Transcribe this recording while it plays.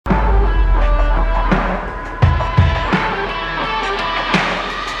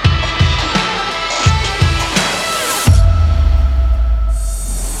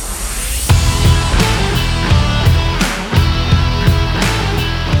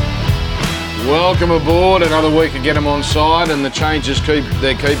Welcome aboard. Another week of Get 'em on side, and the changes keep.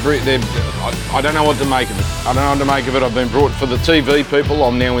 I don't know what to make of it. I've been brought for the TV people.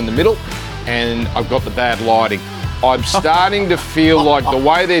 I'm now in the middle, and I've got the bad lighting. I'm starting to feel like the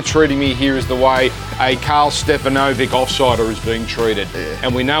way they're treating me here is the way a Carl Stefanovic offsider is being treated. Yeah.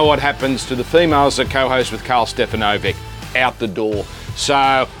 And we know what happens to the females that co-host with Carl Stefanovic. Out the door.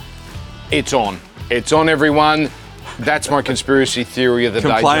 So it's on. It's on, everyone. That's my conspiracy theory of the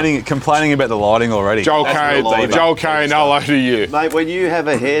day. Complaining about the lighting already. Joel Kane, hello to you. Mate, when you have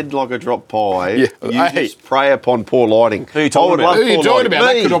a head like a drop pie, you just prey upon poor lighting. Who are you talking about?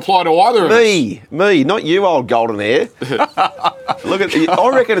 That could apply to either of us. Me, not you, old golden hair. Look at, I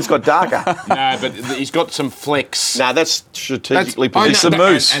reckon it's got darker. No, but he's got some flex. No, that's strategically positioned. It's the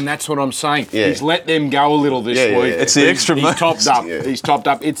moose. And that's what I'm saying. Yeah. He's let them go a little this week. It's the extra moose. He's topped up. Yeah. He's topped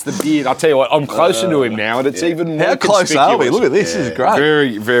up. It's the beard. I'll tell you what, I'm closer to him now, and it's even more close are we? Look at this. This is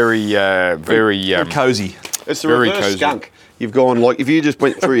great. Very cosy. It's the reverse skunk. You've gone like, if you just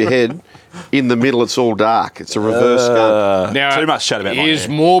went through your head, in the middle it's all dark. It's a reverse skunk. Now, too much chat about my here's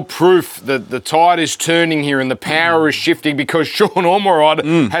hair. more proof that the tide is turning here and the power is shifting because Sean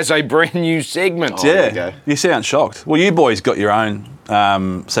Ormerod has a brand new segment. You sound shocked. Well, you boys got your own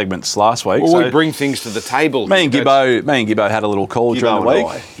segments last week. Well, we bring things to the table. Me and Gibbo had a little call during the week.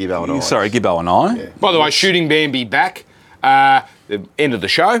 Gibbo and I. Sorry, Gibbo and I. Yeah. By the way, shooting Bambi back. The end of the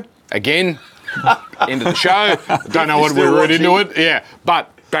show. Again, end of the show. Don't know what we read into it. Yeah, but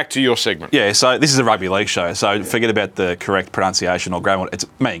back to your segment. Yeah, so this is a rugby league show, so forget about the correct pronunciation or grammar. It's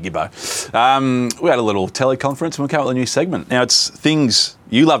me and Gibbo. We had a little teleconference and we came up with a new segment. Now, it's things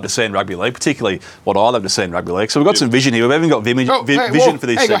you love to see in rugby league, particularly what I love to see in rugby league. So we've got some vision here. We've even got vision for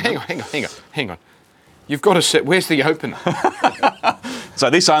this segment. Hang on. You've got to set, where's the opener? So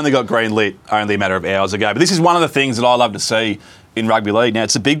this only got green lit only a matter of hours ago. But this is one of the things that I love to see in rugby league. Now,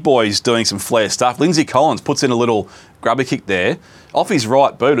 it's the big boys doing some flair stuff. Lindsay Collins puts in a little grubber kick there. Off his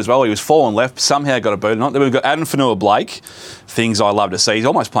right boot as well. He was falling left, somehow got a boot on it. Then we've got Adam Fanua-Blake. Things I love to see. He's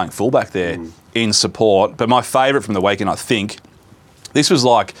almost playing fullback there in support. But my favourite from the weekend, I think, this was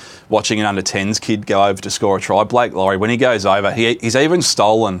like watching an under-10s kid go over to score a try. Blake Laurie, when he goes over, he's even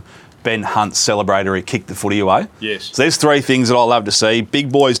stolen Ben Hunt's celebratory kicked the footy away. Yes. So there's three things that I love to see.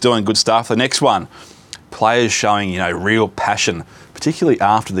 Big boys doing good stuff. The next one, players showing, real passion, particularly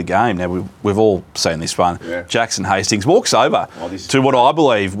after the game. Now, we've all seen this one. Yeah. Jackson Hastings walks over to what I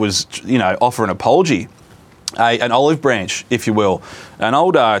believe was, offer an apology. An olive branch, if you will. And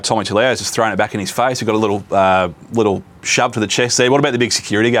old Tommy Talau's just thrown it back in his face. He got a little shove to the chest there. What about the big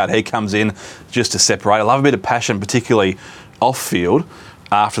security guard? He comes in just to separate. I love a bit of passion, particularly off-field,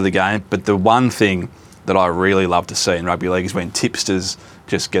 after the game. But the one thing that I really love to see in rugby league is when tipsters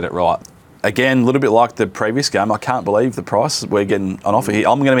just get it right. Again, a little bit like the previous game, I can't believe the price we're getting on offer here.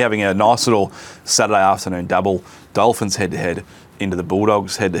 I'm going to be having a nice little Saturday afternoon double, Dolphins head-to-head into the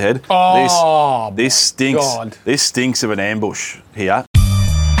Bulldogs head-to-head. Oh, this stinks. God. This stinks of an ambush here.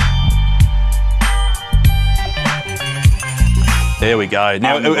 There we go.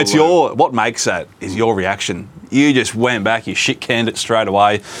 Now, it's what makes that is your reaction. You just went back, you shit-canned it straight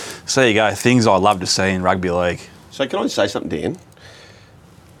away. So there you go, things I love to see in rugby league. So can I say something, Dan?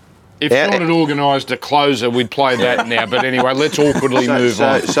 If Sean had organised a closer, we'd play that now. But anyway, let's awkwardly move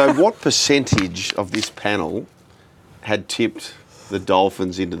on. So what percentage of this panel had tipped the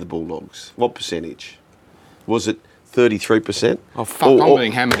Dolphins into the Bulldogs? What percentage? Was it 33%? Oh, fuck, I'm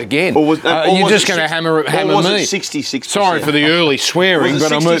being hammered again. You're just going to hammer me. Or was it 66%? Sorry for the early swearing. Was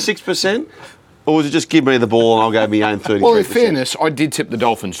it 66%? Or was it just give me the ball and I'll go my own 33%? Well, in fairness, I did tip the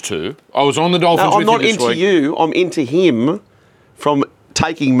Dolphins too. I was on the Dolphins with you this week. I'm not into you. I'm into him from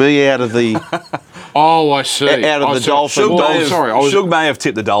taking me out of the... Oh, I see. Out of the Dolphins. Shug may have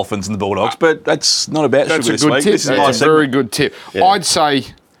tipped the Dolphins and the Bulldogs, but that's not a bad Shug this week. That's a very good tip. Yeah. I'd say...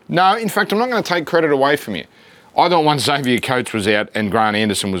 No, in fact, I'm not going to take credit away from you. I thought once Xavier Coates was out and Grant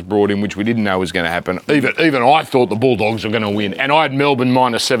Anderson was brought in, which we didn't know was going to happen, even I thought the Bulldogs were going to win. And I had Melbourne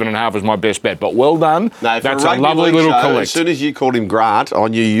 -7.5 as my best bet. But well done. No, that's a lovely little collect. As soon as you called him Grant, I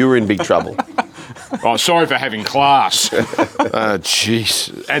knew you were in big trouble. Oh, sorry for having class.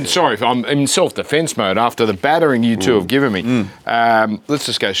 Jeez. And sorry, I'm in self-defence mode after the battering you two have given me. Let's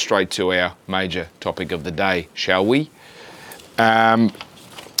just go straight to our major topic of the day, shall we? And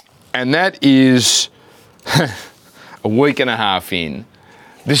that is... a week and a half in.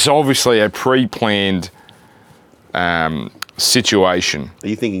 This is obviously a pre-planned situation. Are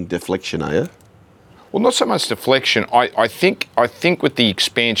you thinking deflection, are you? Well, not so much deflection. I think with the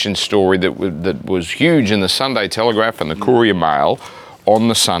expansion story that was huge in the Sunday Telegraph and the Courier Mail on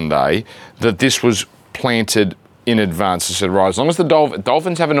the Sunday, that this was planted in advance. I said, right, as long as the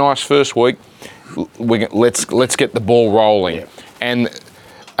Dolphins have a nice first week, let's get the ball rolling. Yeah. And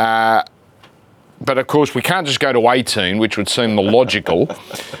but of course we can't just go to 18, which would seem the logical.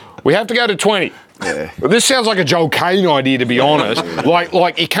 We have to go to 20. Yeah. Well, this sounds like a Joel Kane idea, to be honest.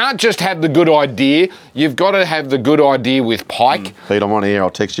 Like you can't just have the good idea. You've got to have the good idea with Pike. Pete, I'm on here. I'll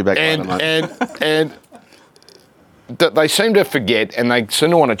text you back later, mate. And that they seem to forget, and they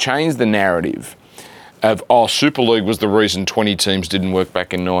seem to want to change the narrative of, Super League was the reason 20 teams didn't work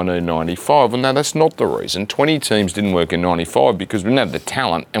back in 1995. Well, no, that's not the reason. 20 teams didn't work in 95 because we didn't have the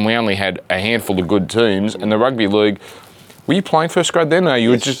talent, and we only had a handful of good teams. And the rugby league, were you playing first grade then? No, you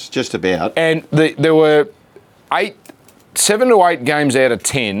were just about. And there were 7 to 8 games out of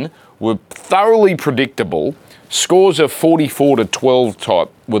 10 were thoroughly predictable. Scores of 44-12 type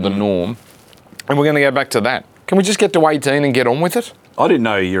were the norm, and we're going to go back to that. Can we just get to 18 and get on with it? I didn't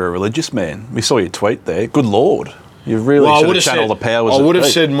know you're a religious man. We saw your tweet there. Good Lord. You really should have channeled the powers. I would have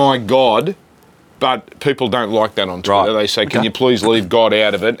said, my God, but people don't like that on Twitter. Right. They say, can you please leave God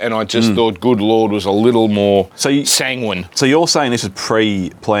out of it? And I just thought good Lord was a little more sanguine. So you're saying this is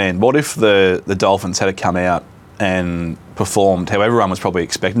pre-planned. What if the Dolphins had to come out and performed how everyone was probably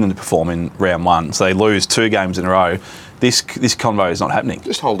expecting them to perform in round one? So they lose 2 games in a row. This convo is not happening.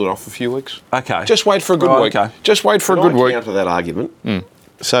 Just hold it off a few weeks. Okay. Just wait for a good week. Okay. Just wait for a good week. Counter that argument.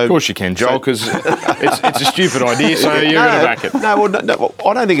 So, of course you can, Joel, because it's a stupid idea, so you're going to back it. No,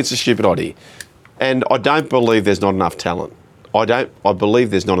 I don't think it's a stupid idea. And I don't believe there's not enough talent. I believe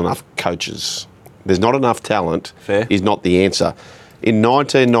there's not enough coaches. There's not enough talent. Fair. Is not the answer. In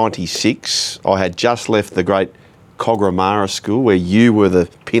 1996, I had just left the great Cogramara School, where you were the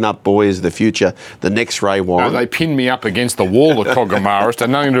pin-up boys of the future, the next Ray Warren. No, they pinned me up against the wall at Cogramara. It's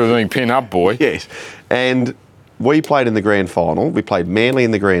nothing to do with being pin-up boy. Yes. And we played in the grand final. We played Manly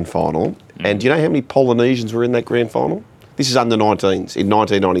in the grand final. And do you know how many Polynesians were in that grand final? This is under 19s in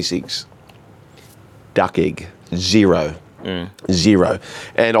 1996. Duck egg. 0. 0.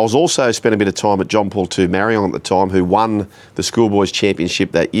 And I was also spent a bit of time at John Paul II Marion at the time, who won the schoolboys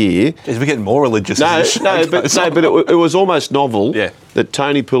championship that year. Jeez, we're getting more religious. But it was almost novel that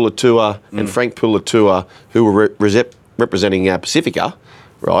Tony Pulatua and Frank Pulatua, who were representing Pacifica,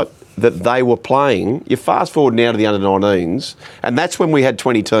 right, that they were playing. You fast forward now to the under-19s, and that's when we had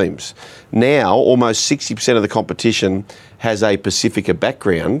 20 teams. Now, almost 60% of the competition has a Pacifica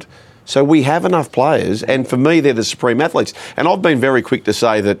background. So we have enough players, and for me, they're the supreme athletes. And I've been very quick to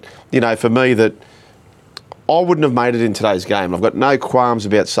say that, for me, that I wouldn't have made it in today's game. I've got no qualms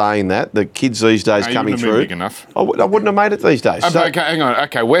about saying that. The kids these days coming through. Big enough. I wouldn't have made it these days. Okay, hang on.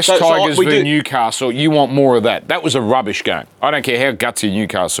 Okay, West Tigers v Newcastle. You want more of that? That was a rubbish game. I don't care how gutsy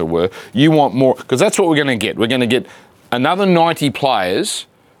Newcastle were. You want more, because that's what we're going to get. We're going to get another 90 players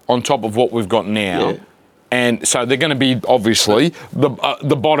on top of what we've got now. Yeah. And so they're going to be obviously the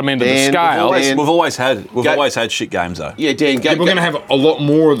bottom end of the scale. We've always had shit games though. Yeah, Dan. We're going to have a lot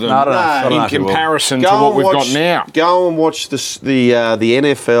more of them in comparison to what we've got now. Go and watch the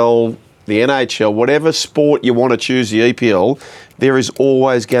NFL, the NHL, whatever sport you want to choose, the EPL. There is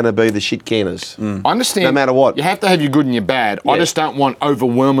always going to be the shit canners. I understand. No matter what. You have to have your good and your bad. Yeah. I just don't want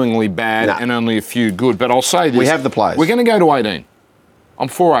overwhelmingly bad and only a few good. But I'll say this. We have the players. We're going to go to 18. I'm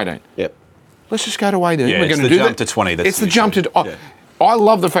for 18. Yep. Let's just go to 18. Yeah, We're going to do jump that. to 20. It's the jump to... I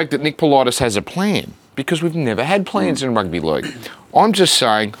love the fact that Nick Politis has a plan, because we've never had plans in rugby league. I'm just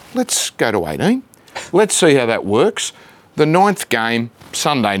saying, let's go to 18. Let's see how that works. The 9th game,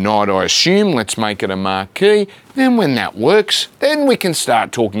 Sunday night, I assume. Let's make it a marquee. Then when that works, then we can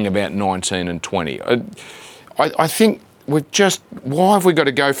start talking about 19 and 20. I think... why have we got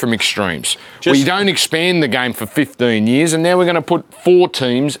to go from extremes? We don't expand the game for 15 years, and now we're going to put 4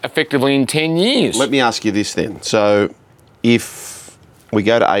 teams effectively in 10 years. Let me ask you this then. So if we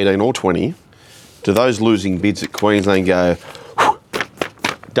go to 18 or 20, do those losing bids at Queensland go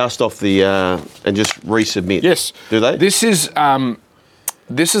dust off the and just resubmit? Yes. Do they? This is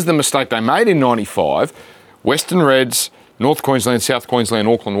the mistake they made in 95. Western Reds, North Queensland, South Queensland,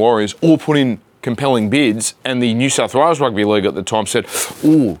 Auckland Warriors all put in compelling bids, and the New South Wales Rugby League at the time said,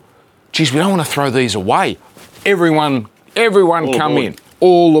 "Oh, geez, we don't want to throw these away. Everyone come in,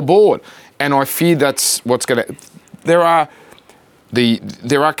 all aboard." And I fear that's what's going to. There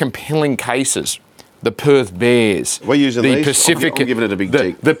are compelling cases. The Perth Bears. We're using the these. Pacific. I'm giving it a big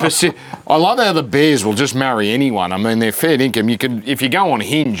tick. I love how the Bears will just marry anyone. I mean, they're fair income. If you go on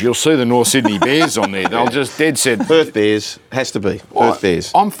Hinge, you'll see the North Sydney Bears on there. They'll just dead set. Perth Bears has to be. Perth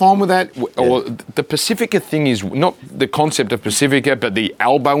Bears. I'm fine with that. Yeah. The Pacifica thing is not the concept of Pacifica, but the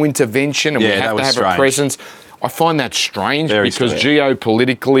elbow intervention, and we have to have a presence. I find that strange Very because strange.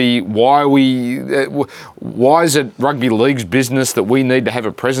 geopolitically, why is it rugby league's business that we need to have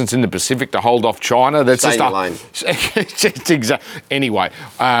a presence in the Pacific to hold off China? That's Stay just in your lane. Anyway,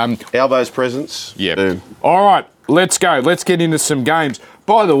 Albo's presence. yeah. Boom. All right, let's go. Let's get into some games.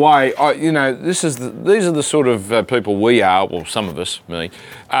 By the way, these are the sort of people we are, well, some of us, me,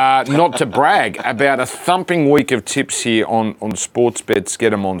 not to brag about a thumping week of tips here on Sports Bets. Get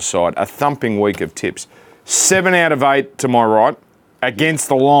them on side. A thumping week of tips. 7 out of 8 to my right against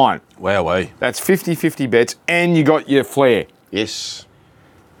the line. Wowee. That's 50-50 bets, and you got your flair. Yes.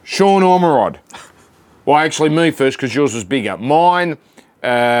 Sean Ormerod. Well, actually, me first because yours was bigger. Mine.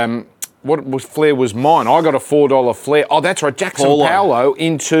 What was flair was mine? I got a $4 flair. Oh, that's right, Jackson Paulo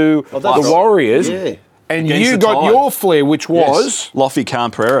into the Warriors. Yeah. And Against you the got Tide. your flair, which was Lofi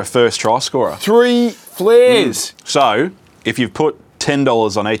Khan-Pereira, first try scorer. 3 flares. So, if you've put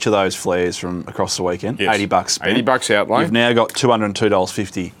 $10 on each of those flares from across the weekend, Yes. $80 spent. $80 outlay. You've now got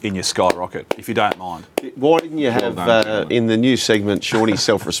 $202.50 in your skyrocket, if you don't mind. Why didn't you have, done, in the new segment, Shawnee's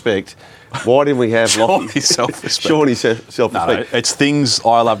self-respect, why didn't we have Shawnee's self-respect. Shawnee's self-respect. No, it's things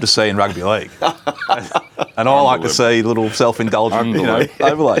I love to see in rugby league. And I like to see little self-indulgent,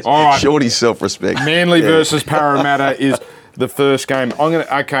 overlays. All right. Shawnee's self-respect. Manly versus Parramatta is the first game.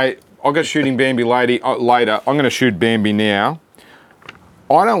 I've got shooting Bambi later. I'm going to shoot Bambi now.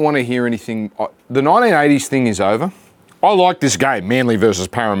 I don't want to hear anything. The 1980s thing is over. I like this game, Manly versus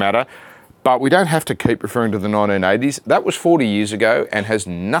Parramatta, but we don't have to keep referring to the 1980s. That was 40 years ago and has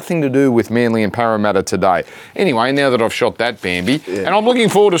nothing to do with Manly and Parramatta today. Anyway, now that I've shot that Bambi, and I'm looking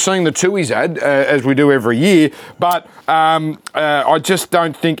forward to seeing the Tui's ad, as we do every year, but I just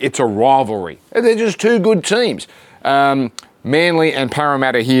don't think it's a rivalry. They're just two good teams. Manly and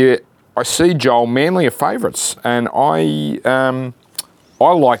Parramatta here. I see, Joel, Manly are favourites, and I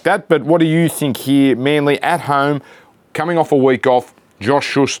like that, but what do you think here? Manly at home, coming off a week off. Josh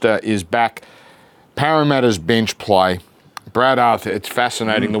Schuster is back. Parramatta's bench play. Brad Arthur, it's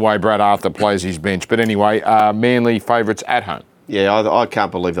fascinating the way Brad Arthur plays his bench. But anyway, Manly favourites at home. Yeah, I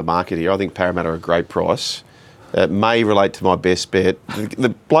can't believe the market here. I think Parramatta are a great price. It may relate to my best bet.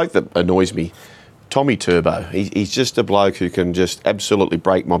 The bloke that annoys me, Tommy Turbo. He's just a bloke who can just absolutely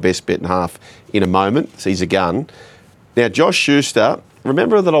break my best bet in half in a moment. So he's a gun. Now, Josh Schuster,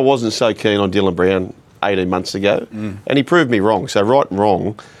 remember that I wasn't so keen on Dylan Brown 18 months ago? And he proved me wrong. So right and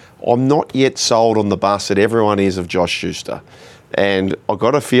wrong, I'm not yet sold on the bus that everyone is of Josh Schuster. And I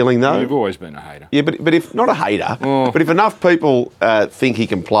got a feeling, though... You've always been a hater. Yeah, but if not a hater, but if enough people think he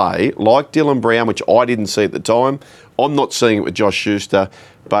can play, like Dylan Brown, which I didn't see at the time, I'm not seeing it with Josh Schuster,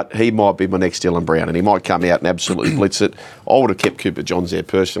 but he might be my next Dylan Brown, and he might come out and absolutely blitz it. I would have kept Cooper Johns there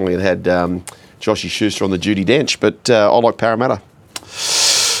personally and had Joshy Schuster on the duty bench, but I like Parramatta.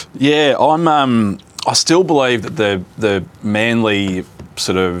 Yeah, I still believe that the Manly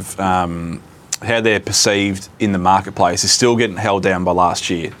sort of how they're perceived in the marketplace is still getting held down by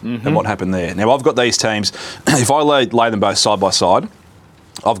last year and what happened there. Now, I've got these teams, if I lay them both side by side,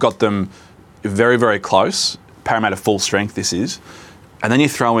 I've got them very, very close. Parramatta full strength this is. And then you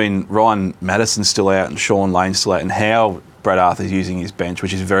throw in Ryan Madison still out and Sean Lane still out, and how Brad Arthur's using his bench,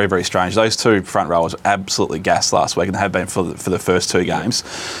 which is very, very strange. Those two front rowers were absolutely gassed last week and have been for the first two games.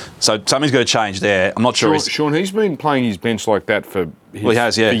 So something's got to change there. I'm not sure. Sean, he's been playing his bench like that for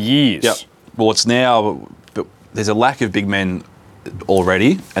years. Yep. Well, it's now, but there's a lack of big men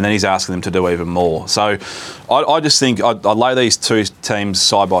already, and then he's asking them to do even more. So I just think I lay these two teams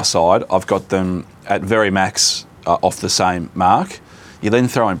side by side. I've got them at very max off the same mark. You then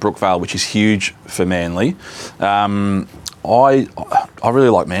throw in Brookvale, which is huge for Manly. I really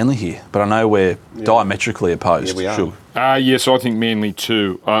like Manly here, but I know we're diametrically opposed. Yeah, we are. Sure. Yes, I think Manly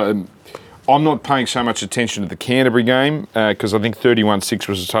too. I'm not paying so much attention to the Canterbury game because I think 31-6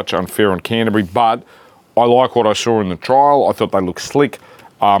 was a touch unfair on Canterbury, but I like what I saw in the trial. I thought they looked slick,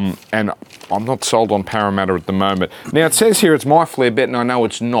 and I'm not sold on Parramatta at the moment. Now, it says here it's my flair bet, and I know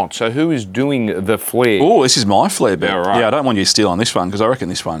it's not. So who is doing the flair? Oh, this is my flair bet. Yeah, right. Yeah, I don't want you to steal on this one because I reckon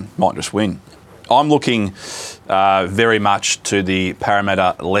this one might just win. I'm looking very much to the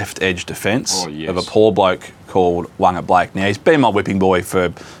Parramatta left edge defence of a poor bloke called Wanga Blake. Now, he's been my whipping boy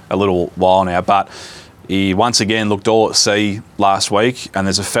for a little while now, but he once again looked all at sea last week, and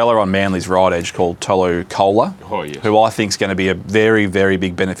there's a fella on Manly's right edge called Tolu Kola, who I think is going to be a very, very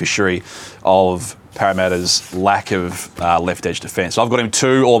big beneficiary of Parramatta's lack of left edge defence. So I've got him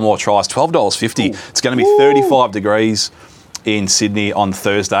 2 or more tries, $12.50. It's going to be 35 degrees in Sydney on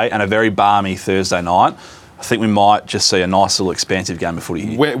Thursday and a very balmy Thursday night. I think we might just see a nice little expansive game of footy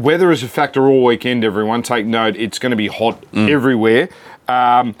here. Weather is a factor all weekend, everyone. Take note, it's going to be hot everywhere.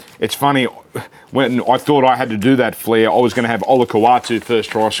 It's funny, when I thought I had to do that flare, I was going to have Olakau'atu first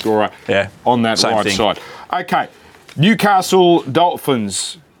try scorer on that right side. Okay, Newcastle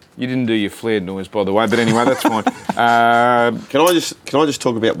Dolphins. You didn't do your flared noise, by the way, but anyway, that's fine. Can I just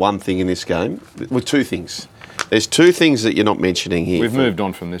talk about one thing in this game? Well, two things. There's two things that you're not mentioning here. We've moved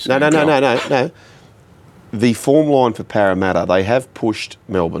on from this. No. The form line for Parramatta, they have pushed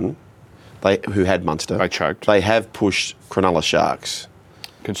Melbourne, who had Munster. They choked. They have pushed Cronulla Sharks.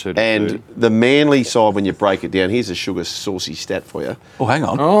 Considered and food. The Manly side, when you break it down, here's a sugar saucy stat for you. Oh, hang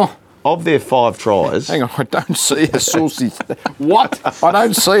on. Oh. Of their 5 tries... Hang on, I don't see a saucy... What? I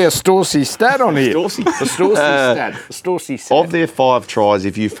don't see a Storsey stat on here. Storsey. The Storsey stat. The Storsey stat. Of their 5 tries,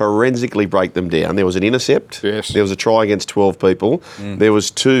 if you forensically break them down, there was an intercept. Yes. There was a try against 12 people. There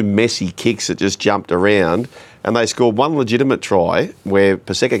was 2 messy kicks that just jumped around. And they scored 1 legitimate try where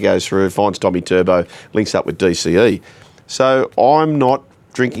Paseka goes through, finds Tommy Turbo, links up with DCE. So I'm not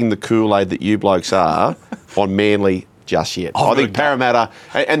drinking the Kool-Aid that you blokes are on Manly just yet. I think Parramatta,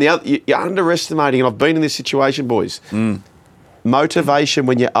 and the other, you're underestimating, and I've been in this situation, boys. Motivation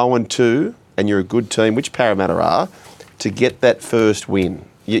when you're 0-2 and you're a good team, which Parramatta are, to get that first win.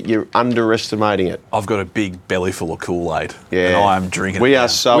 You're underestimating it. I've got a big belly full of Kool-Aid. Yeah. And I'm drinking We it are now.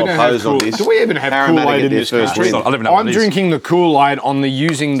 so opposed on this. Do we even have Kool-Aid in this country? I don't even know what I'm it is. drinking the Kool-Aid on the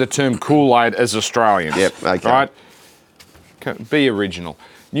using the term Kool-Aid as Australians. Yep, okay. Right? Be original.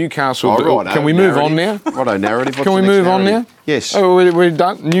 Newcastle. Oh, right, can we move on now? Righto, narrative. Can we move on now? Yes. Oh, we're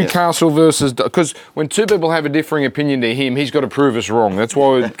done. Newcastle versus, because when two people have a differing opinion to him, he's got to prove us wrong. That's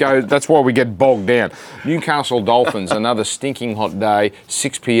why we go. That's why we get bogged down. Newcastle Dolphins, another stinking hot day.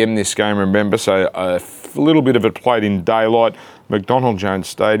 6 p.m. this game. Remember, so a little bit of it played in daylight. McDonald Jones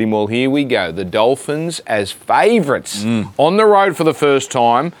Stadium. Well, here we go. The Dolphins as favourites on the road for the first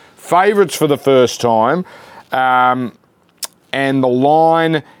time. Favourites for the first time. And the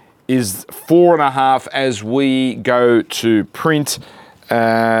line is 4.5 as we go to print.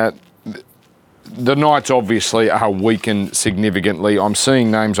 The Knights obviously are weakened significantly. I'm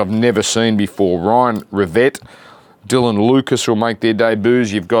seeing names I've never seen before. Ryan Rivette, Dylan Lucas will make their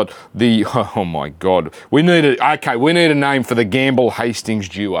debuts. You've got the, oh my God. We need a name for the Gamble Hastings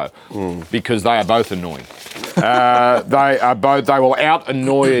duo because they are both annoying. They will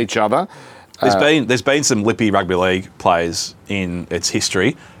out-annoy each other. There's been some lippy rugby league players in its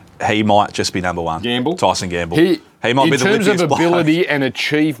history. He might just be number one. Gamble? Tyson Gamble. He might be the in terms lippiest of ability and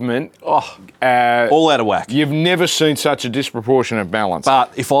achievement, all out of whack. You've never seen such a disproportionate balance.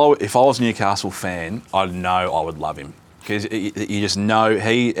 But if I was a Newcastle fan, I know I would love him because you just know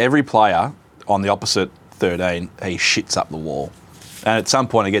every player on the opposite 13, he shits up the wall, and at some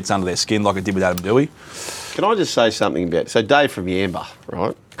point it gets under their skin like it did with Adam Dewey. Can I just say something about... So Dave from Yamba,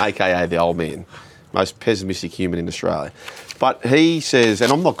 right, a.k.a. the old man, most pessimistic human in Australia. But he says,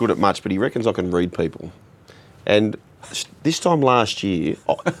 and I'm not good at much, but he reckons I can read people. And this time last year,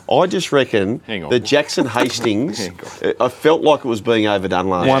 I just reckon that Jackson Hastings, I felt like it was being overdone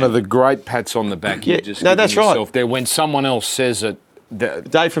last year. One of the great pats on the back you just given that's yourself right. there when someone else says it.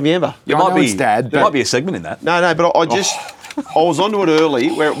 Dave from Yamba. There might be a segment in that. No, but I was onto it early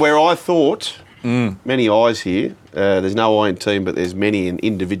where I thought... Many eyes here. There's no I in team, but there's many in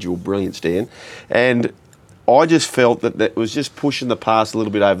individual brilliance, Dan. And I just felt that was just pushing the pass a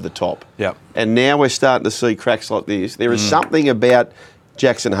little bit over the top. Yep. And now we're starting to see cracks like this. There is something about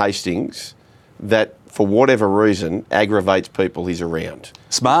Jackson Hastings that, for whatever reason, aggravates people he's around.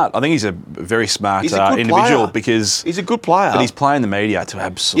 Smart. I think he's a very smart He's a good individual player. because he's a good player. But he's playing the media to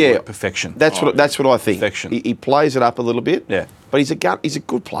absolute perfection. That's what I think. Perfection. He plays it up a little bit. Yeah. But he's a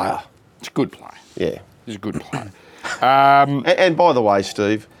good player. It's a good play. Yeah. He's a good player. And by the way,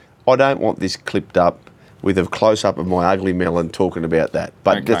 Steve, I don't want this clipped up with a close-up of my ugly melon talking about that.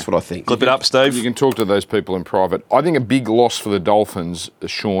 But that's what I think. Clip it up, Steve. You can talk to those people in private. I think a big loss for the Dolphins,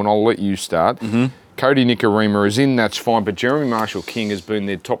 Sean, I'll let you start. Cody Nikorima is in, that's fine, but Jeremy Marshall-King has been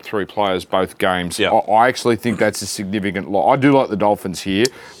their top 3 players both games. Yep. I actually think that's a significant loss. I do like the Dolphins here,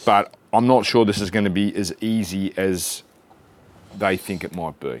 but I'm not sure this is going to be as easy as they think it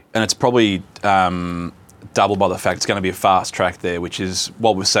might be. And it's probably doubled by the fact it's going to be a fast track there, which is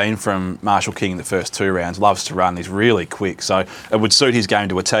what we've seen from Marshall King in the first 2 rounds. Loves to run. He's really quick, so it would suit his game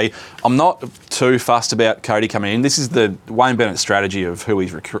to a T. I'm not too fussed about Cody coming in. This is the Wayne Bennett strategy of who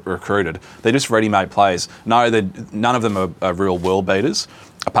he's recruited. They're just ready-made players. No, none of them are real world beaters,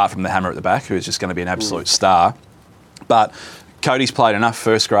 apart from the hammer at the back, who is just going to be an absolute star. But Cody's played enough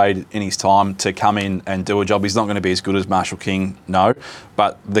first grade in his time to come in and do a job. He's not going to be as good as Marshall King, no.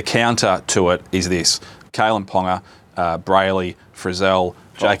 But the counter to it is this. Kalen Ponga, Brayley, Frizzell,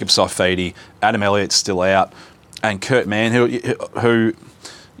 Jacob Saifidi, Adam Elliott's still out, and Kurt Mann, who,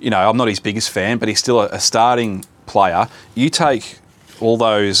 you know, I'm not his biggest fan, but he's still a starting player. You take all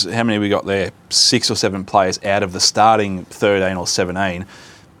those, how many we got there, 6 or 7 players out of the starting 13 or 17,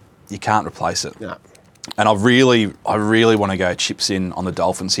 you can't replace it. No. And I really want to go chips in on the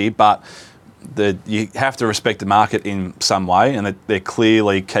Dolphins here, but you have to respect the market in some way, and they're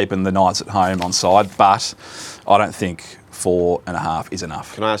clearly keeping the Knights at home on side, but I don't think 4.5 is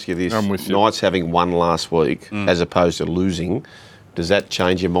enough. Can I ask you this? I'm with you. Knights having won last week as opposed to losing, does that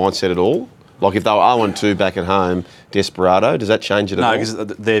change your mindset at all? Like if they were 0-2 back at home, desperado, does that change it at all? No, because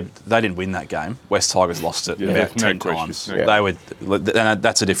they didn't win that game. West Tigers lost it about 10 times. Yeah. And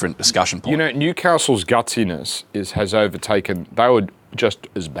that's a different discussion point. You know, Newcastle's gutsiness has overtaken. They were just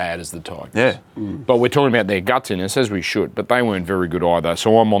as bad as the Tigers. Yeah. But we're talking about their gutsiness, as we should, but they weren't very good either.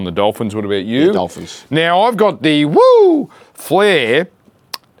 So I'm on the Dolphins. What about you? The Dolphins. Now, I've got the flair.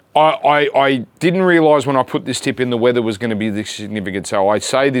 I didn't realise when I put this tip in the weather was going to be this significant. So I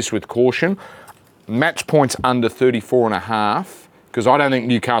say this with caution. Match points under 34.5, because I don't think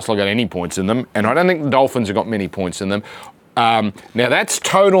Newcastle got any points in them, and I don't think the Dolphins have got many points in them. Now, that's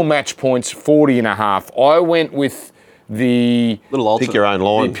total match points, 40.5. I went with the... Little alternate. Pick your own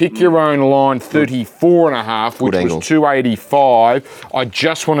line. Pick your own line, 34.5, which angle. was 285. I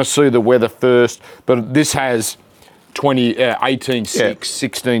just want to see the weather first, but this has 18.6,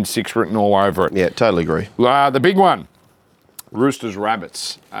 16.6 written all over it. Yeah, totally agree. The big one, Roosters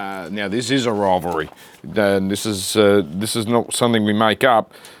Rabbits. Now this is a rivalry. This is not something we make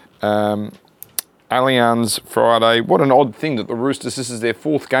up. Allianz Friday. What an odd thing that the Roosters, this is their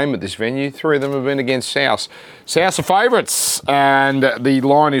 4th game at this venue. 3 of them have been against South. South are favourites, and the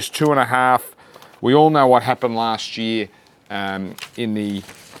line is 2.5. We all know what happened last year in the...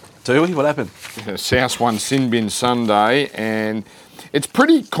 Do we? What happened? South won Sin Bin Sunday, and it's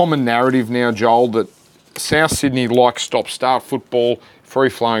pretty common narrative now, Joel, that South Sydney likes stop-start football,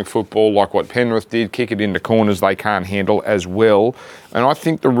 free-flowing football, like what Penrith did, kick it into corners they can't handle as well. And I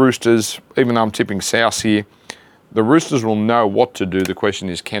think the Roosters, even though I'm tipping South here, the Roosters will know what to do. The question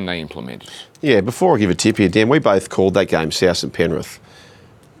is, can they implement it? Yeah, before I give a tip here, Dan, we both called that game South and Penrith.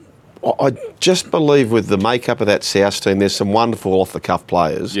 I just believe with the makeup of that South team, there's some wonderful off-the-cuff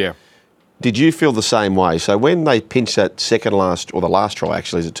players. Yeah. Did you feel the same way? So when they pinched that second last, or the last try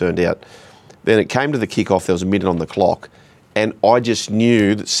actually, as it turned out, then it came to the kick-off, there was a minute on the clock, and I just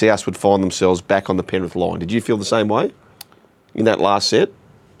knew that South would find themselves back on the Penrith line. Did you feel the same way in that last set?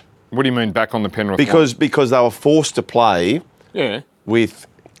 What do you mean back on the Penrith Because they were forced to play with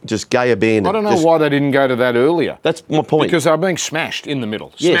just gay abandon. I don't know why they didn't go to that earlier. That's my point. Because they were being smashed in the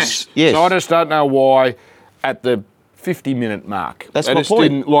middle. Yes, Smashed. yes. So I just don't know why at the 50-minute mark. That's they my just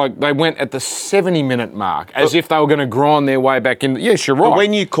point. didn't, they went at the 70-minute mark as if they were going to grind their way back in. Yes, you're right. But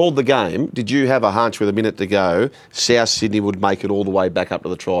when you called the game, did you have a hunch with a minute to go, South Sydney would make it all the way back up to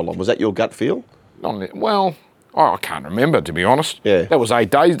the try line? Was that your gut feel? Well, I can't remember, to be honest. Yeah. That was 8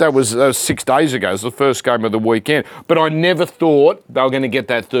 days. That was 6 days ago. It was the first game of the weekend. But I never thought they were going to get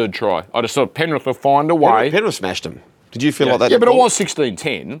that third try. I just thought Penrith would find a way. Penrith smashed them. Did you feel like that? Yeah, but it was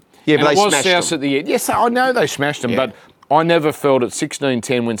 16-10. Yeah, but and they it was smashed South them. at the end. Yes, I know they smashed them, but I never felt at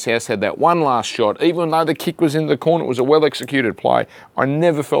 16-10 when South had that one last shot, even though the kick was in the corner, it was a well-executed play, I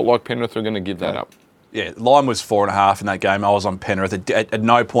never felt like Penrith were going to give that up. Yeah, line was 4.5 in that game. I was on Penrith. At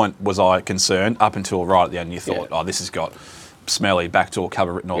no point was I concerned up until right at the end. You thought, this has got smelly backdoor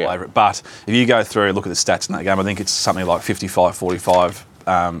cover written all over it. But if you go through and look at the stats in that game, I think it's something like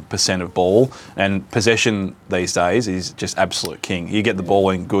 55-45% of ball. And possession these days is just absolute king. You get the ball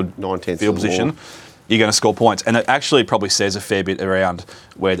in good field position, you're going to score points. And it actually probably says a fair bit around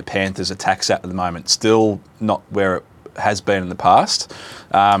where the Panthers' attack's at the moment. Still not where it has been in the past.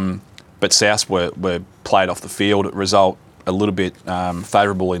 But South were played off the field. Result a little bit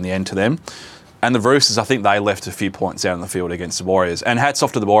favourable in the end to them. And the Roosters, I think they left a few points out on the field against the Warriors. And hats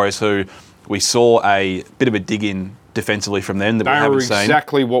off to the Warriors, who we saw a bit of a dig in defensively from them that we haven't seen. They were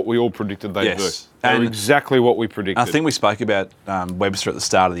exactly what we all predicted they'd do. They were exactly what we predicted. I think we spoke about Webster at the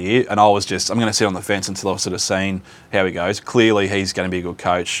start of the year, and I'm going to sit on the fence until I've sort of seen how he goes. Clearly, he's going to be a good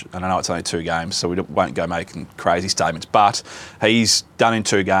coach, and I know it's only 2 games, so we won't go making crazy statements, but he's done in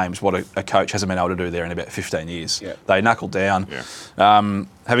 2 games what a coach hasn't been able to do there in about 15 years. Yeah. They knuckled down. Yeah.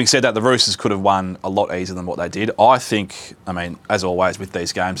 Having said that, the Roosters could have won a lot easier than what they did. I think, as always with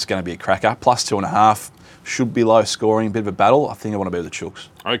these games, it's going to be a cracker. Plus 2.5. Should be low scoring, bit of a battle. I think I want to be with the Chooks.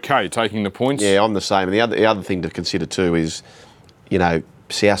 Okay, taking the points. Yeah, I'm the same. And the other thing to consider too is,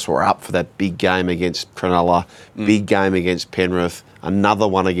 South were up for that big game against Cronulla, big game against Penrith, another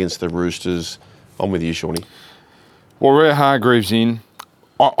one against the Roosters. I'm with you, Shawnee. Well, Rhea Hargreaves in.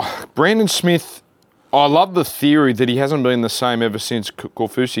 Brandon Smith, I love the theory that he hasn't been the same ever since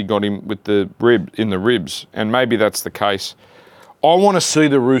Korfusi got him with the ribs, and maybe that's the case. I want to see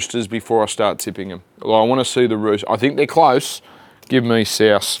the Roosters before I start tipping them. I want to see the Roosters. I think they're close. Give me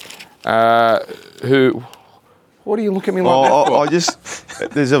South. What do you look at me like that for?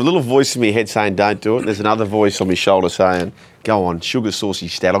 There's a little voice in my head saying don't do it. There's another voice on my shoulder saying, go on, sugar saucy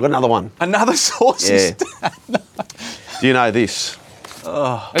stat. I've got another one. Another saucy stat? Do you know this?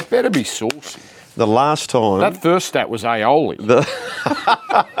 It better be saucy. The last time... That first stat was aioli.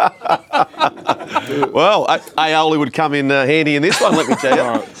 Well, aioli would come in handy in this one, let me tell you.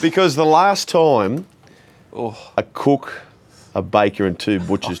 Right. Because the last time a cook, a baker and 2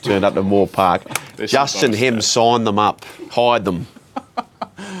 butchers turned up to Moore Park, Justin Hem signed them up, hired them.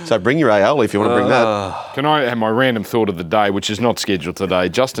 So bring your aioli if you want to bring that. Can I have my random thought of the day, which is not scheduled today?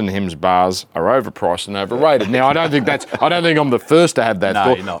 Justin Hem's bars are overpriced and overrated. Now, I don't think I'm the first to have that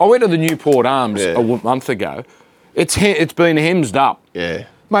thought. You're not. I went to the Newport Arms a month ago. It's been hemsed up. Yeah.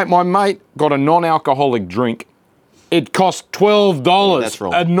 Mate, my mate got a non-alcoholic drink. It cost $12. That's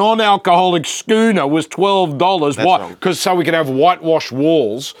wrong. A non-alcoholic schooner was $12. That's Why? wrong. Because so we could have whitewashed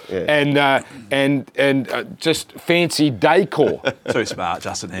walls and just fancy decor. Too smart,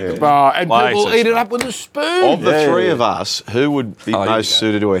 Justin Hem. And Way people too eat it smart. up with a spoon. Of the three of us, who would be most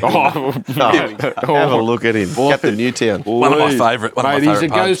suited to a Hem? Have a look at him. Captain Newtown. One of my favourite He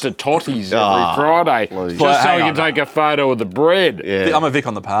goes pubs. to Totties every Friday please. just so Hang he on. can take a photo of the bread. Yeah. I'm a Vic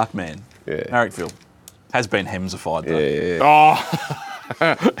on the Park man. Yeah. Marrickville. Has been Hemsified though.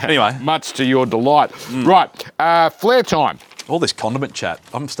 Oh, Anyway, much to your delight. Right, flare time. all this condiment chat,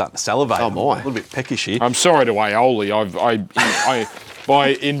 I'm starting to salivate. Oh, I'm my. a little bit peckish here. I'm sorry to aioli. By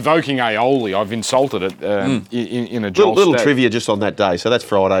invoking aioli, I've insulted it in a Little trivia just on that day. So that's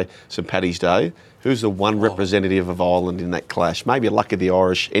Friday, St Paddy's Day. Who's the one representative of Ireland in that clash? Maybe a luck of the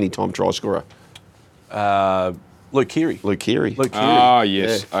Irish anytime try scorer. Luke Keary. Luke Keary. Ah,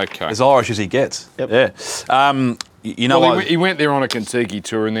 yes. Okay. As Irish as he gets. Yep. Yeah. You know, Well, he went there on a Kentucky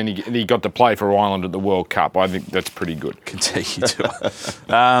tour, and then he got to play for Ireland at the World Cup. I think that's pretty good. Kentucky tour.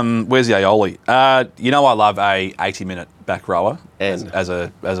 Where's the aioli? You know, I love a 80-minute back rower And- as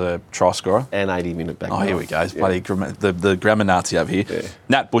a try scorer. And 80-minute back. Oh, here we go. It's bloody Yeah. the grammar Nazi over here. Yeah.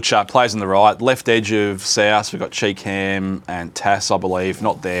 Nat Butcher plays on the right. Left edge of South, we've got Cheekham and Tass, I believe.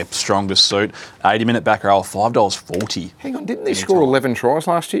 Not their strongest suit. 80-minute back row, $5.40. Hang on, didn't they score 11 tries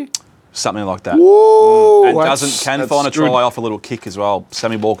last year? Something like that. Whoa! And can find a try off a little kick as well.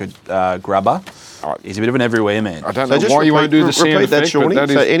 Sammy Walker grabber. Right. He's a bit of an everywhere man. I don't So know just why you won't do the sound repeat that, effect, but Shawnee. that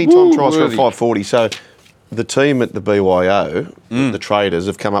So is anytime tries for a worthy. 540. So the team at the BYO, the traders,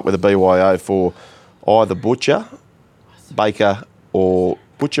 have come up with a BYO for either Butcher, Baker, or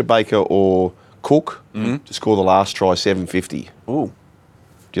Cook to score the last try, 750. Ooh,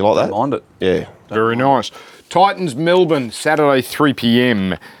 Do you like that? don't mind it. Yeah. Very nice. Titans Melbourne, Saturday 3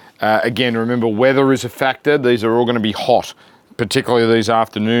 p.m. Again, remember, weather is a factor. These are all going to be hot, particularly these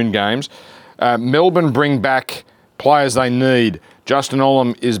afternoon games. Melbourne bring back players they need. Justin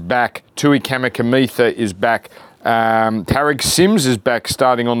Olam is back. Tui Kamikamitha is back. Tariq Sims is back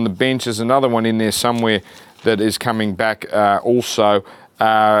starting on the bench. There's another one in there somewhere that is coming back also.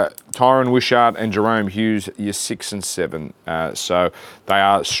 Tyron Wishart and Jerome Hughes, your 6 and 7. So they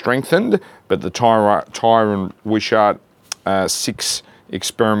are strengthened, but the Tyron Wishart 6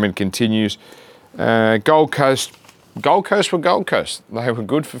 experiment continues. Gold Coast were Gold Coast. They were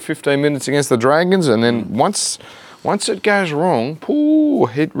good for 15 minutes against the Dragons, and then once it goes wrong,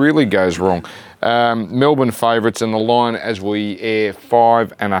 it really goes wrong. Melbourne favourites in the line as we air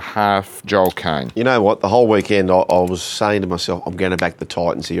 5.5. Joel Kane. You know what? The whole weekend I was saying to myself, I'm going to back the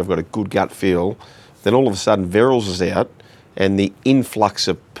Titans here. I've got a good gut feel. Then all of a sudden, Verrills is out, and the influx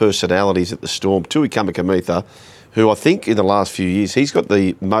of personalities at the Storm. Tui Kamikamitha, who I think in the last few years, he's got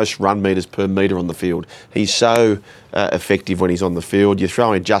the most run metres per metre on the field. He's so effective when he's on the field. You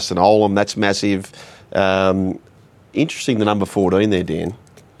throw in Justin Olam, that's massive. Interesting, the number 14 there, Dan.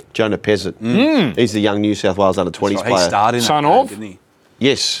 Jonah Pezzett. He's the young New South Wales under-20s Right, player. he started in Son that game, of? didn't he?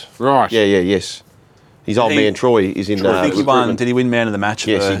 Yes. Right. Yes. His old He- man Troy is in I think he won. recruitment. Did he win man of the match?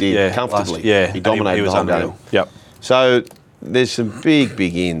 Yes, for- he did, yeah, comfortably. last- yeah, He and dominated he was the whole unreal. game. Yep. So there's some big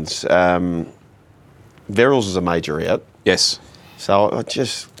ins. Verrills is a major out. Yes. So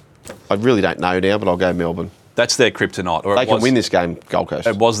I really don't know now, but I'll go Melbourne. That's their kryptonite. Or They it can was, win this game, Gold Coast.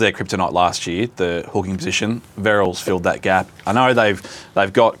 It was their kryptonite last year, the hooking position. Verrills filled that gap. I know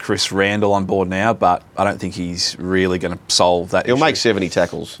they've got Chris Randall on board now, but I don't think he's really going to solve that He'll issue. make 70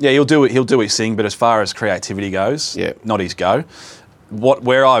 tackles. Yeah, he'll do it. He'll do his thing, but as far as creativity goes, Yeah. not his go.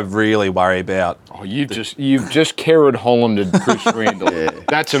 where I really worry about. Oh, you've just carried Hollanded Chris Randall.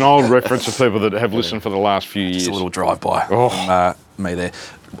 That's an old reference for people that have listened for the last few years. Just a little drive-by from me there.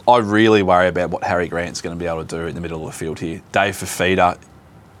 I really worry about what Harry Grant's going to be able to do in the middle of the field here. Dave Fafita,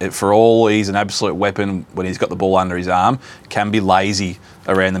 for all he's an absolute weapon when he's got the ball under his arm, can be lazy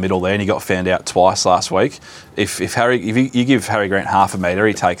around the middle there, and he got found out twice last week. If you give Harry Grant half a metre,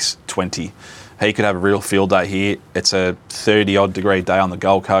 he takes 20. He could have a real field day here. It's a 30-odd degree day on the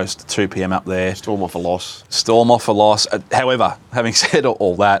Gold Coast, 2 p.m. up there. Storm off a loss. However, having said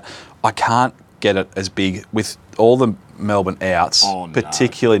all that, I can't get it as big with all the Melbourne outs,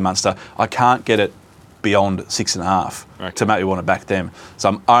 particularly Munster. I can't get it beyond 6.5 to make me want to back them. So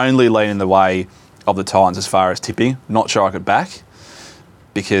I'm only leaning the way of the Titans as far as tipping. Not sure I could back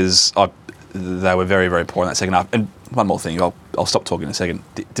because they were very, very poor in that second half. And one more thing, I'll stop talking in a second.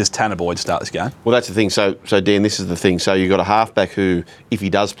 Does Tanner Boyd start this game? Well, that's the thing. So Dan, this is the thing. So you've got a halfback who, if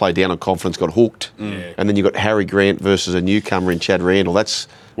he does play down on confidence, got hooked. And then you've got Harry Grant versus a newcomer in Chad Randall. That's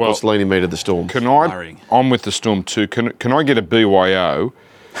what's leaning me to the Storm. I'm with the Storm too. Can I get a BYO?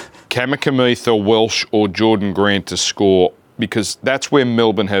 Kamikamitha, Welsh or Jordan Grant to score, because that's where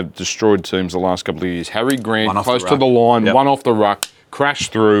Melbourne have destroyed teams the last couple of years. Harry Grant close to the line, one off the ruck,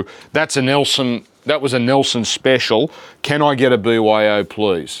 crashed through. That was a Nelson special. Can I get a BYO,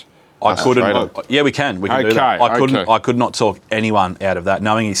 please? I couldn't. Yeah, we can. We can do that. I could not talk anyone out of that.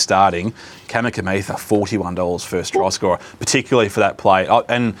 Knowing he's starting, Kamikamitha, $41 first try scorer, particularly for that play.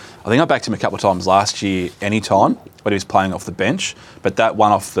 And I think I backed him a couple of times last year, anytime when he was playing off the bench. But that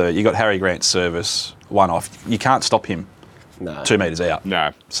one off you got Harry Grant's service, one off. You can't stop him 2 metres out.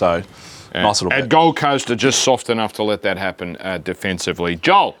 No. So, nice little bet. Gold Coast are just soft enough to let that happen defensively.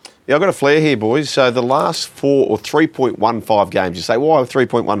 Joel. Yeah, I've got a flare here, boys. So the last 3.15 games, you say, why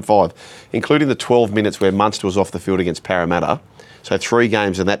 3.15? Including the 12 minutes where Munster was off the field against Parramatta. So 3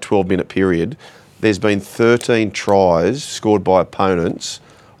 games in that 12-minute period. There's been 13 tries scored by opponents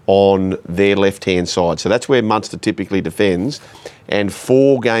on their left-hand side. So that's where Munster typically defends. And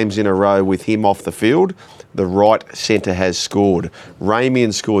 4 games in a row with him off the field, the right centre has scored.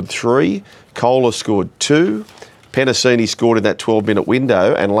 Ramian scored 3. Kohler scored 2. Penasini scored in that 12-minute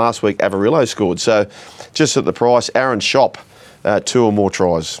window, and last week Avarillo scored. So just at the price, Aaron Shop, 2 or more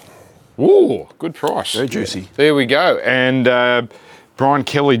tries. Ooh, good price. Very juicy. There we go. And Brian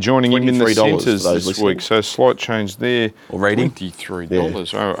Kelly joining him in the centres this week. So slight change there. Already?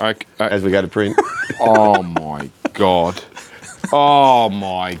 $23. Yeah. Oh, okay. As we go to print. Oh, my God. Oh,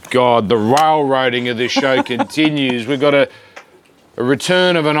 my God. The railroading of this show continues. We've got a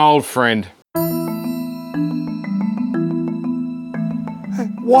return of an old friend.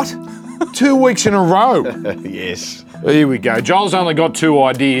 What? 2 weeks in a row? Yes. Here we go. Joel's only got 2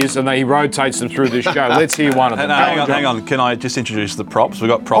 ideas and he rotates them through this show. Let's hear one of them. Hang on. Can I just introduce the props? We've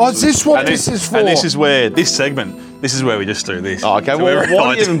got props. Oh, is this what this is for? And this is where we just do this. Oh, okay. Well,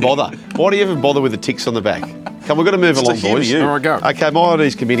 why do you even bother? Why do you even bother with the ticks on the back? Come, we've got to move along, boys. All right, go. Okay, my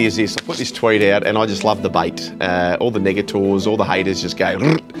Ideas Committee is this. I put this tweet out and I just love the bait. All the negators, all the haters just go,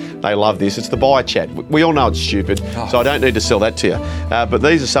 they love this. It's the buy chat. We all know it's stupid, so I don't need to sell that to you. But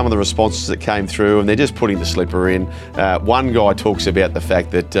these are some of the responses that came through and they're just putting the slipper in. One guy talks about the fact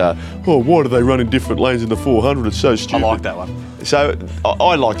that, why do they run in different lanes in the 400? It's so stupid. I like that one. So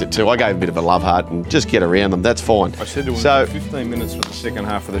I liked it too. I gave a bit of a love heart and just get around them. That's fine. I said to him 15 minutes for the second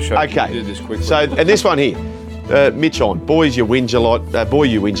half of the show. Okay. Do this quickly. So, and this one here. Mitch on. Boys, you whinge a lot. Boy,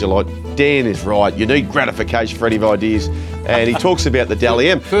 you whinge a lot. Dan is right. You need gratification for any of ideas. And he talks about the Dally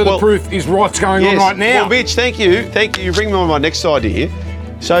M. Further proof is what's going on right now. Well, Mitch, thank you. You bring me on my next idea.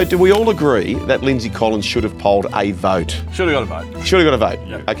 So do we all agree that Lindsay Collins should have polled a vote? Should have got a vote. Should have got a vote.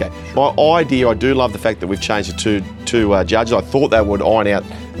 Yep. Okay. My idea, I do love the fact that we've changed it to judges. I thought that would iron out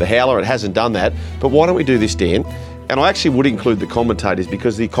the howler. It hasn't done that. But why don't we do this, Dan? And I actually would include the commentators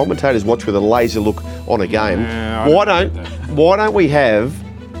because the commentators watch with a laser look on a game. Why don't we have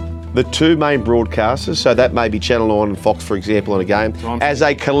the 2 main broadcasters, so that may be Channel 9 and Fox, for example, on a game. As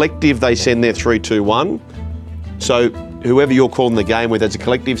a collective, they send their 3-2-1. So whoever you're calling the game with as a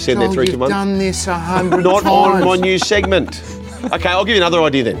collective, send their 3-2-1. You've done this 100 times. Not on my new segment. Okay, I'll give you another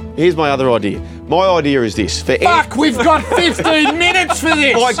idea then. Here's my other idea. My idea is this. Fuck, we've got 15 minutes for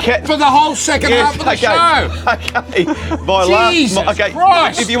this. For the whole second half of the show. Okay. Jesus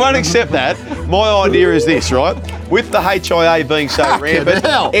Christ. If you won't accept that, my idea is this, right? With the HIA being so rampant,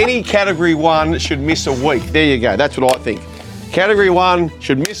 any Category 1 should miss a week. There you go. That's what I think. Category 1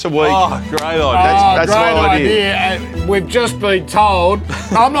 should miss a week. Oh, great idea. That's great my idea. And we've just been told,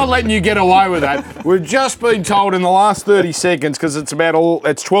 I'm not letting you get away with that. We've just been told in the last 30 seconds, because it's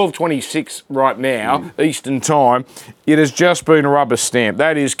 12:26 right now, Eastern time, it has just been rubber stamped.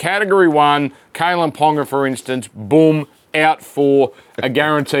 That is Category 1, Kalen Ponga, for instance, boom, out for a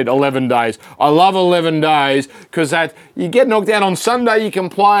guaranteed 11 days. I love 11 days because that you get knocked out on Sunday, you can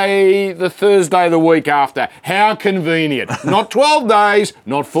play the Thursday the week after. How convenient. Not 12 days,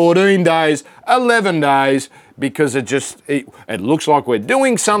 not 14 days, 11 days, because it looks like we're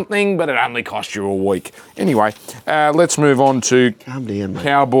doing something, but it only costs you a week. Anyway, let's move on to Calm down, mate.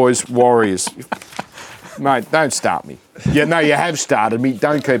 Cowboys Warriors. Mate, don't start me. Yeah, no, you have started me.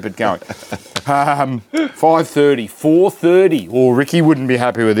 Don't keep it going. 5:30, 4:30. Oh, Ricky wouldn't be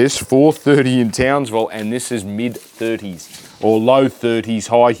happy with this. 4:30 in Townsville, and this is mid-30s or low 30s,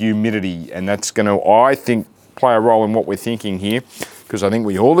 high humidity, and that's going to, I think, play a role in what we're thinking here, because I think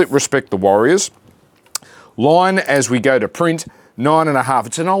we all respect the Warriors. Line as we go to print. 9.5.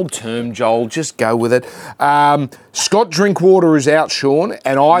 It's an old term, Joel. Just go with it. Scott Drinkwater is out, Sean,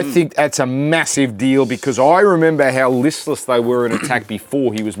 and I think that's a massive deal, because I remember how listless they were in attack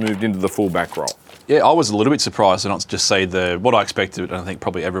before he was moved into the fullback role. Yeah, I was a little bit surprised to not just see what I expected, and I think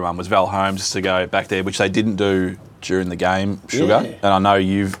probably everyone was Val Holmes to go back there, which they didn't do during the game, Sugar. Yeah. And I know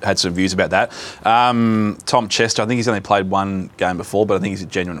you've had some views about that. Tom Chester, I think he's only played one game before, but I think he's a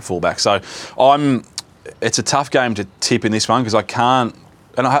genuine fullback. So it's a tough game to tip in this one, because I can't,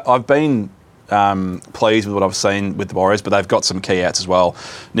 and I've been pleased with what I've seen with the Warriors, but they've got some key outs as well.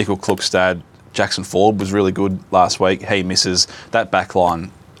 Nickel Klukstad, Jackson Ford was really good last week. He misses. That back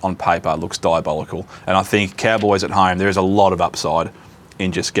line on paper looks diabolical. And I think Cowboys at home, there is a lot of upside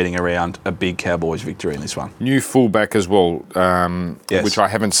in just getting around a big Cowboys victory in this one. New fullback as well, yes, which I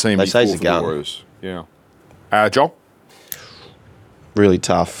haven't seen before for the Warriors. Yeah. Joel? Really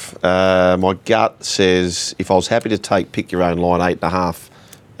tough. My gut says if I was happy to pick your own line 8.5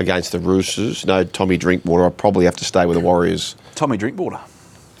 against the Roosters, no Tommy Drinkwater, I'd probably have to stay with the Warriors. Tommy Drinkwater.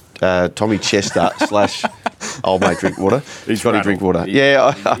 Tommy Chester / old mate Drinkwater. He's Johnny rattled. Drinkwater.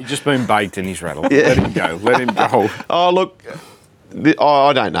 He's just been baked and he's rattled. Yeah. Let him go. Let him go. Oh, look,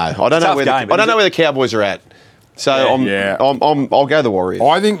 I don't know. I don't know where the Cowboys are at. So I'll go the Warriors.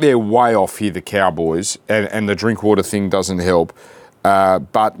 I think they're way off here, the Cowboys, and the Drinkwater thing doesn't help.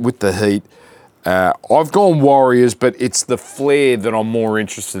 But with the heat, I've gone Warriors, but it's the flair that I'm more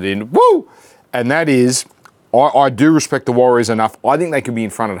interested in. Woo! And that is, I do respect the Warriors enough. I think they could be in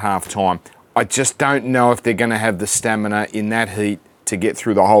front at half time. I just don't know if they're going to have the stamina in that heat to get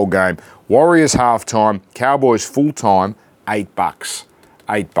through the whole game. Warriors half time, Cowboys full time, $8.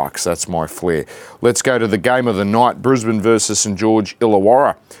 $8, that's my flair. Let's go to the game of the night, Brisbane versus St George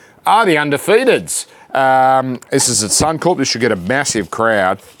Illawarra. The undefeateds. This is at Suncorp. This should get a massive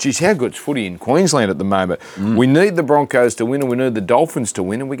crowd. Geez, how good's footy in Queensland at the moment? We need the Broncos to win, and we need the Dolphins to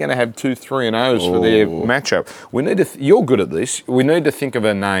win, and we're going to have 2 3-0s for their matchup. We need to. You're good at this. We need to think of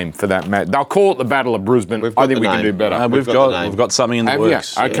a name for that match. They'll call it the Battle of Brisbane. I think we can do better. We've got something in the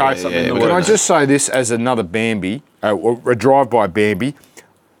works. Okay. Can I just say this as another Bambi, a drive-by Bambi?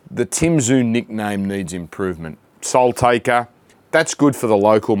 The Tim Zoo nickname needs improvement. Soul Taker. That's good for the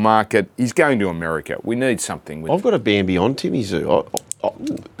local market. He's going to America. We need something. I've got a Bambi on Timmy Zoo.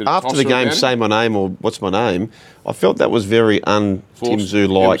 After the game, say my name or what's my name, I felt that was very Tim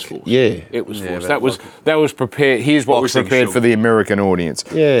Zoo-like. Yeah. It was forced. That was prepared. Here's what was prepared for the American audience.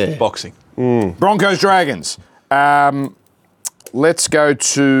 Yeah. Boxing. Broncos Dragons. Let's go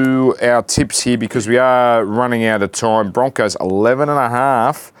to our tips here, because we are running out of time. Broncos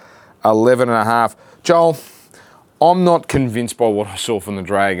 11.5. 11.5. Joel, I'm not convinced by what I saw from the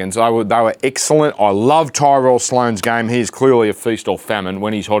Dragons. They were excellent. I love Tyrell Sloan's game. He is clearly a feast or famine.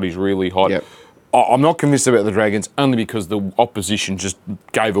 When he's hot, he's really hot. Yep. I'm not convinced about the Dragons, only because the opposition just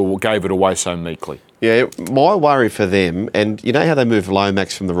gave it away so meekly. Yeah, my worry for them, and you know how they move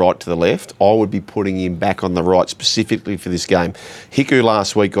Lomax from the right to the left? I would be putting him back on the right specifically for this game. Hiku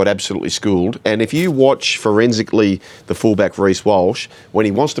last week got absolutely schooled, and if you watch forensically the fullback Reece Walsh, when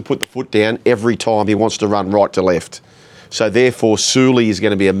he wants to put the foot down, every time he wants to run right to left. So therefore, Sully is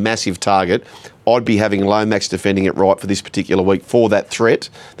going to be a massive target. I'd be having Lomax defending it right for this particular week for that threat,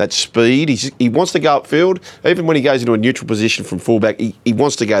 that speed. He wants to go upfield. Even when he goes into a neutral position from fullback, he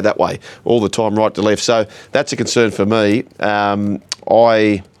wants to go that way all the time, right to left. So that's a concern for me. I'm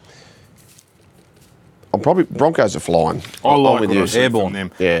probably Broncos are flying. I like what I see from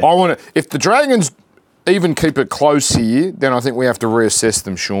them. Yeah. If the Dragons even keep it close here, then I think we have to reassess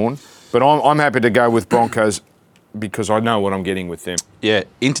them, Sean. But I'm happy to go with Broncos because I know what I'm getting with them. Yeah,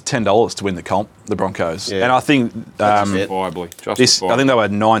 into $10 to win the comp, the Broncos. Yeah. And I think Justifiably. I think they were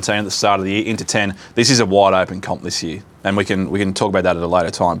 19 at the start of the year, into 10. This is a wide open comp this year, and we can talk about that at a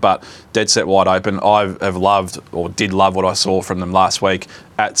later time. But dead set wide open. I have loved, or did love, what I saw from them last week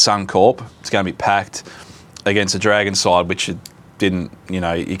at Suncorp. It's going to be packed against the Dragon side, which you didn't,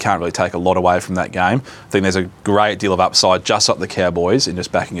 you can't really take a lot away from that game. I think there's a great deal of upside just like the Cowboys in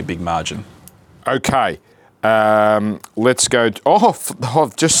just backing a big margin. Okay. Let's go.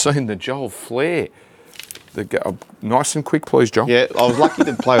 I've just seen the Joel Flair. Nice and quick, please, Joel. Yeah, I was lucky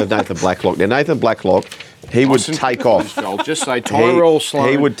to play with Nathan Blacklock. Now, Nathan Blacklock, he would take off. Joel. Just say Tyrell Sloan.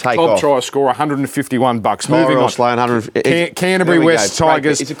 He would take top off. try score, $151. Moving on. Sloan, 100. Canterbury West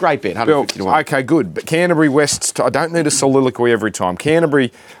Tigers. It's a great bet, 151. Okay, good. But Canterbury West's. I don't need a soliloquy every time.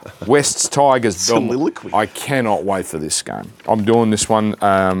 Canterbury West's Tigers. Soliloquy. I cannot wait for this game. I'm doing this one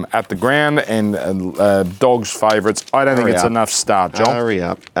at the ground and Dogs favourites. I don't think it's enough start, Joel. Hurry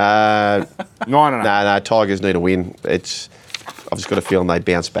up. 9.5. No, Tigers need a win. I've just got a feeling they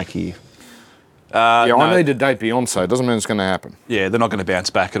bounce back here. I need to date Beyonce. It doesn't mean it's going to happen. Yeah, they're not going to bounce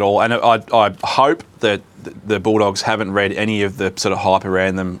back at all. And I hope that the Bulldogs haven't read any of the sort of hype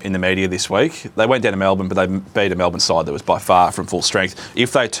around them in the media this week. They went down to Melbourne, but they beat a Melbourne side that was by far from full strength.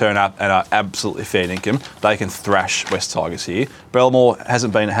 If they turn up and are absolutely fair dinkum, they can thrash West Tigers here. Belmore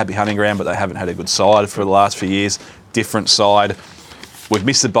hasn't been a happy hunting ground, but they haven't had a good side for the last few years. Different side. We've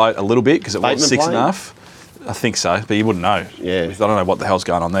missed the boat a little bit because it was 6.5. I think so, but you wouldn't know. Yeah. I don't know what the hell's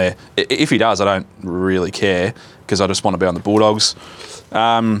going on there. If he does, I don't really care because I just want to be on the Bulldogs.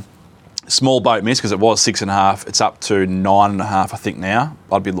 Small boat miss because it was 6.5. It's up to 9.5, I think, now.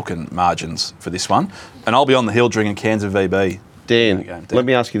 I'd be looking at margins for this one. And I'll be on the hill drinking cans of VB. Dan, let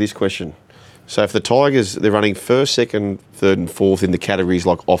me ask you this question. So if the Tigers, they're running first, second, third and fourth in the categories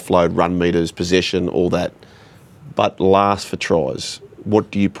like offload, run meters, possession, all that, but last for tries,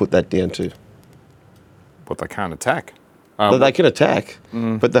 what do you put that down to? But they can't attack. But they can attack,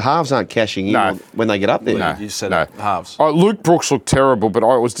 but the halves aren't cashing in when they get up there. You said halves. Luke Brooks looked terrible, but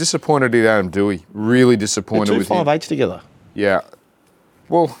I was disappointed in Adam Dewey. Really disappointed They're with two him. 5'8s together. Yeah.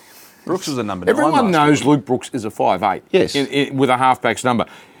 Well, Brooks was a number 9. everyone knows Luke Brooks is a 5'8". Yes. With a halfback's number.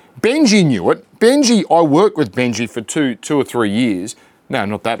 Benji knew it. I worked with Benji for two or 3 years. No,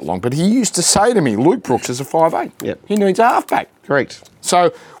 not that long. But he used to say to me, Luke Brooks is a 5'8". Yep. He needs a halfback. Correct.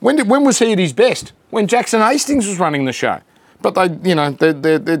 So when was he at his best? When Jackson Hastings was running the show. But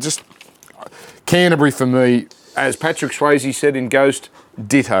they're just Canterbury for me, as Patrick Swayze said in Ghost,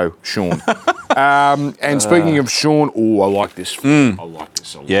 ditto Sean. And speaking of Sean, I like this. I like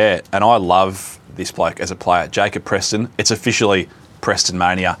this a lot. Yeah, and I love this bloke as a player. Jacob Preston. It's officially Preston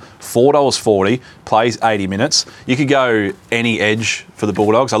Mania. $4.40, plays 80 minutes. You could go any edge for the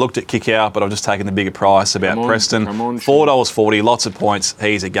Bulldogs. I looked at kick out, but I've just taken the bigger price about Preston. $4.40, lots of points.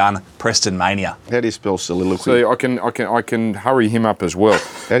 He's a gun. Preston Mania. How do you spell soliloquy? See, I can hurry him up as well.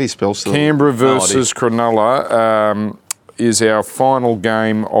 How do you spell soliloquy? Canberra versus Cronulla is our final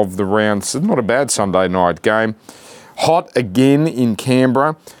game of the round. It's not a bad Sunday night game. Hot again in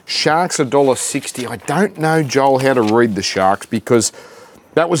Canberra. Sharks $1.60. I don't know, Joel, how to read the Sharks because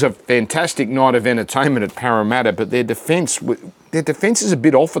that was a fantastic night of entertainment at Parramatta, but their defence is a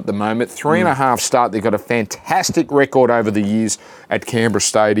bit off at the moment. 3.5 start. They've got a fantastic record over the years at Canberra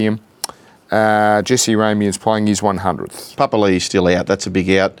Stadium. Jesse Ramey is playing his 100th. Papali'i is still out. That's a big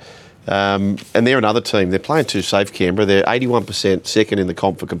out. And they're another team. They're playing too safe, Canberra. They're 81% second in the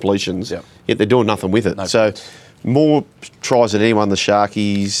comp for completions, yet they're doing nothing with it. More tries than anyone, the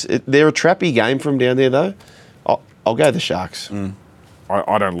Sharkies. They're a trappy game from down there, though. I'll go the Sharks.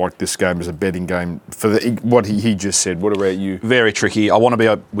 I don't like this game as a betting game for what he just said. What about you? Very tricky. I want to be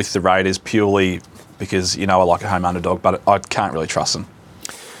with the Raiders purely because, I like a home underdog, but I can't really trust them.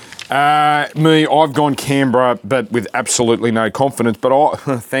 I've gone Canberra, but with absolutely no confidence. But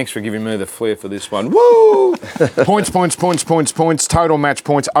thanks for giving me the flair for this one. Woo! Points. Total match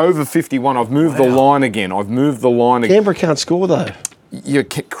points over 51. I've moved the line again. Canberra can't score, though.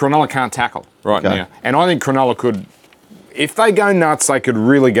 Cronulla can't tackle now. And I think Cronulla could, if they go nuts, they could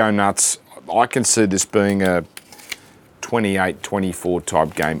really go nuts. I can see this being a 28-24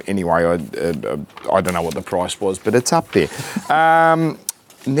 type game. Anyway, I don't know what the price was, but it's up there.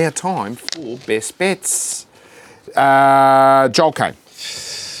 Now time for best bets. Joel Kane.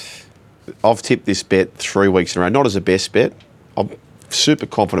 I've tipped this bet 3 weeks in a row, not as a best bet. I'm super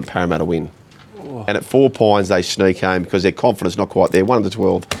confident Parramatta win. And at 4 Pines, they sneak home because their confidence not quite there. 1 to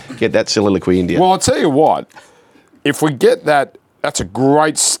 12. Get that soliloquy India. Well, I'll tell you what. If we get that, that's a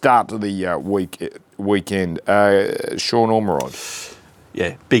great start to the weekend. Sean Ormerod.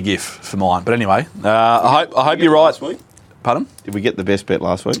 Yeah, big if for mine. But anyway, I hope you're right. Last week? Pardon? Did we get the best bet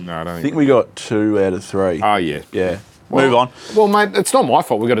last week? No, I don't I think we got 2 out of 3. Oh, yeah. Yeah. Move on. Well, mate, it's not my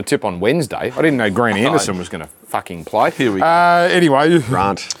fault. We got a tip on Wednesday. I didn't know Grant Anderson was going to fucking play. Here we go. Anyway.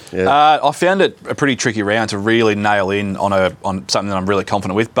 Grant. Yeah. I found it a pretty tricky round to really nail in on something that I'm really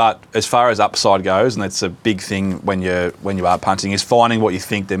confident with. But as far as upside goes, and that's a big thing when you are punting, is finding what you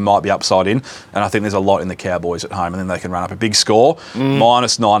think there might be upside in. And I think there's a lot in the Cowboys at home, and then they can run up a big score.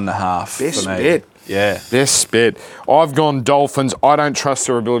 -9.5 Best for me. bet. Yeah. Best bet. I've gone Dolphins. I don't trust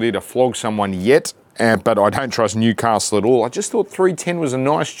their ability to flog someone yet. But I don't trust Newcastle at all. I just thought 3.10 was a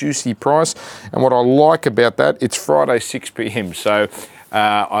nice, juicy price. And what I like about that, it's Friday, 6 p.m. So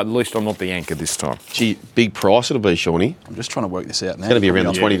at least I'm not the anchor this time. Gee, big price it'll be, Shawnee. I'm just trying to work this out now. It's going to be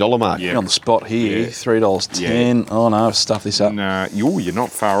around the $20 mark. You're on the spot here. $3.10. Oh, no, I've stuffed this up. No, you're not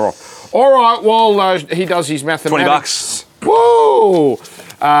far off. All right, well, he does his mathematics. $20. Whoa!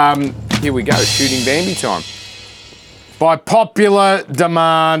 Here we go, shooting Bambi time. By popular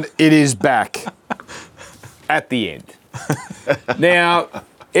demand, it is back. At the end. Now,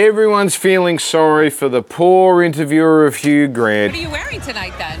 everyone's feeling sorry for the poor interviewer of Hugh Grant. What are you wearing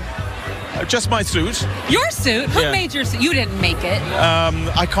tonight then? Just my suit. Your suit? Who Yeah. made your suit? You didn't make it.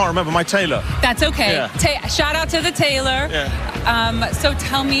 I can't remember my tailor. That's okay. Yeah. Shout out to the tailor. Yeah. So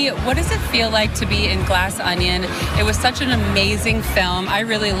tell me, what does it feel like to be in Glass Onion? It was such an amazing film. I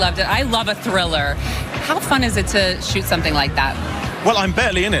really loved it. I love a thriller. How fun is it to shoot something like that? Well, I'm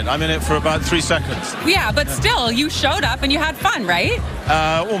barely in it. I'm in it for about 3 seconds. Yeah, but still, you showed up and you had fun, right?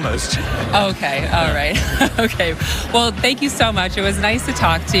 Almost. Okay, all right. Okay. Well, thank you so much. It was nice to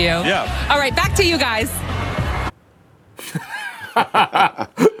talk to you. Yeah. All right, back to you guys.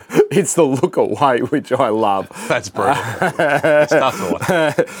 It's the look away, which I love. That's brutal. It's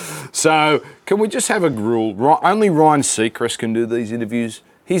tough. So, can we just have a rule? Only Ryan Seacrest can do these interviews.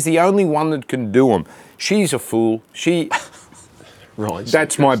 He's the only one that can do them. She's a fool. Right.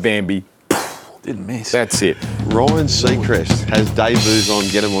 That's my Bambi. Didn't miss. That's it. Ryan Seacrest has debuts on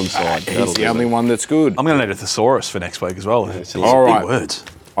Get Him On Side. He's the only one that's good. I'm going to need a thesaurus for next week as well. It's All right. big words.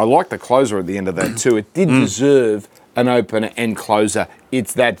 I like the closer at the end of that too. It did deserve an opener and closer.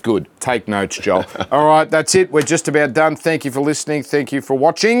 It's that good. Take notes, Joel. All right, that's it. We're just about done. Thank you for listening. Thank you for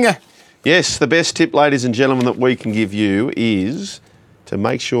watching. Yes, the best tip, ladies and gentlemen, that we can give you is to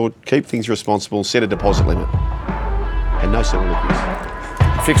make sure, keep things responsible, set a deposit limit. And no silly liquids.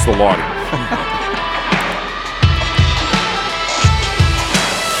 Fix the lighting.